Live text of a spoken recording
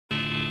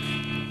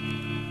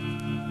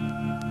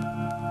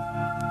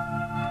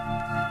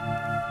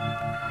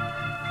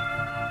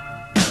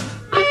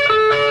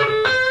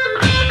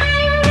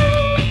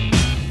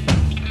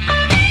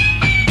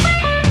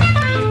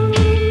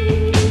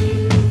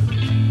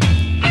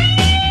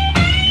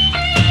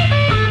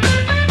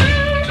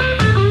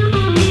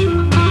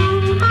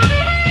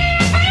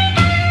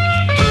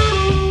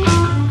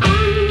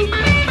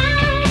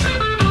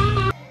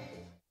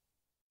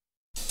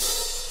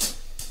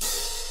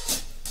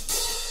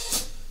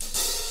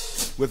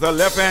With her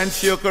left hand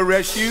she'll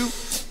caress you,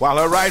 while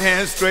her right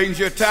hand straightens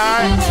your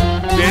tie.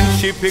 Then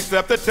she picks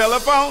up the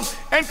telephone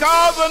and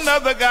calls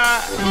another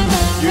guy.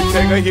 You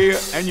take her here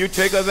and you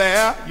take her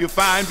there, you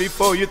find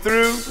before you're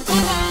through.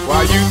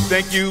 While you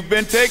think you've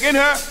been taking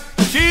her,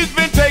 she's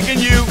been taking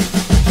you.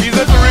 She's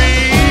a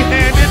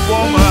three-handed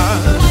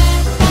woman,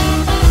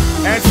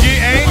 and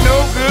she ain't no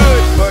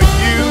good for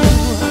you.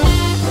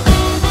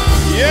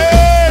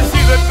 Yeah,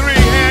 she's a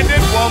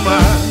three-handed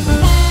woman,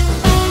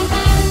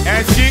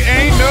 and she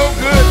ain't no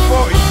good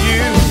for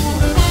you.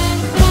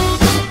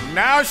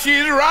 Now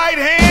she's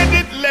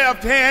right-handed,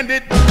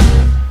 left-handed,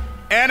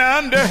 and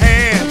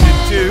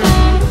underhanded too.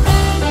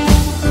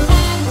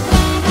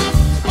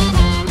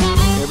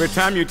 Every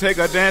time you take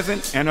her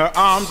dancing and her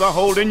arms are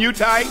holding you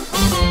tight,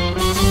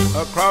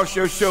 across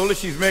your shoulder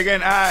she's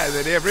making eyes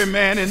at every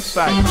man in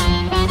sight.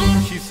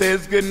 She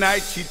says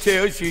goodnight, she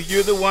tells you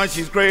you're the one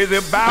she's crazy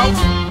about,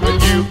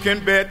 but you can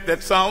bet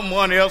that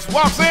someone else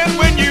walks in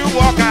when you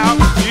walk out.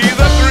 She's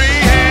a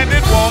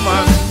three-handed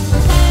woman,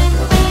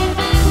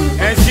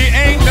 and she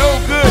ain't no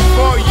good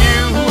for you.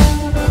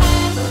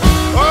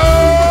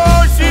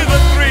 Oh, she's a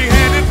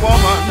three-handed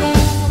woman,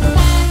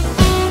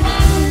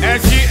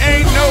 and she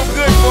ain't no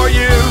good for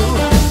you.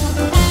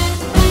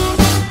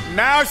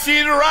 Now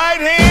she's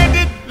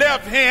right-handed,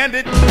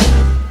 left-handed,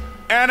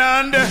 and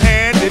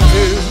underhanded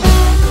too.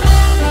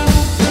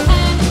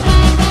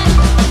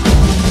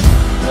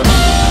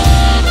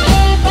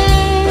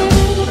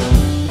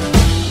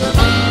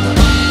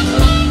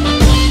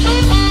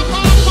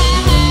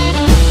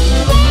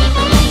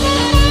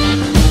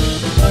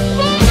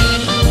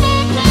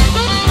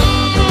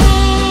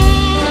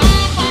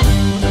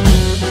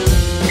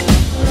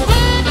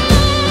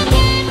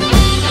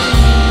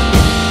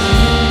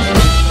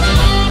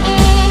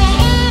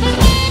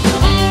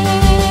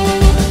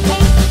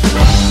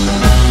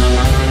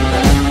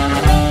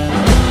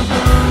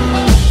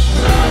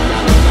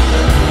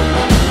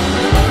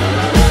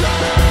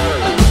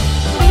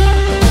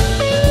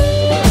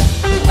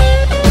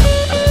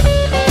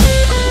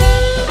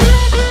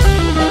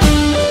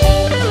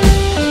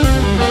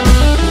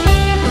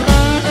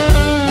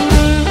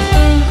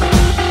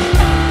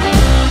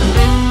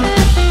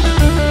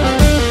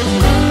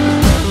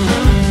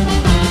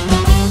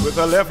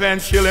 Her left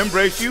hand she'll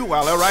embrace you,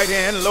 while her right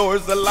hand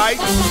lowers the light.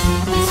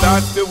 She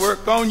starts to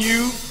work on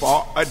you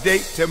for a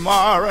date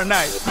tomorrow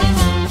night.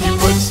 She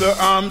puts her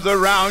arms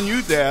around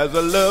you, there's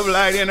a love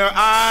light in her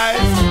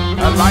eyes,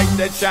 a light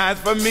that shines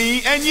for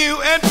me and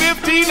you and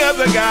 15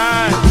 other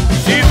guys.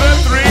 She's a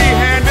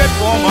three-handed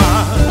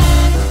woman,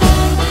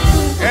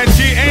 and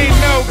she ain't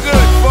no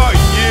good for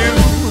you.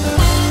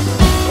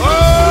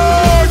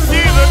 Oh,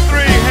 she's a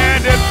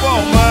three-handed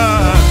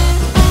woman,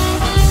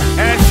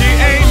 and she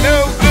ain't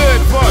no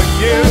good for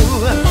you.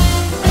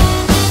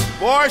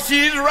 Boy,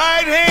 she's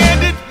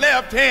right-handed,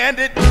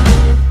 left-handed,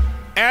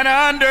 and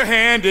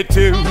underhanded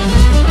too.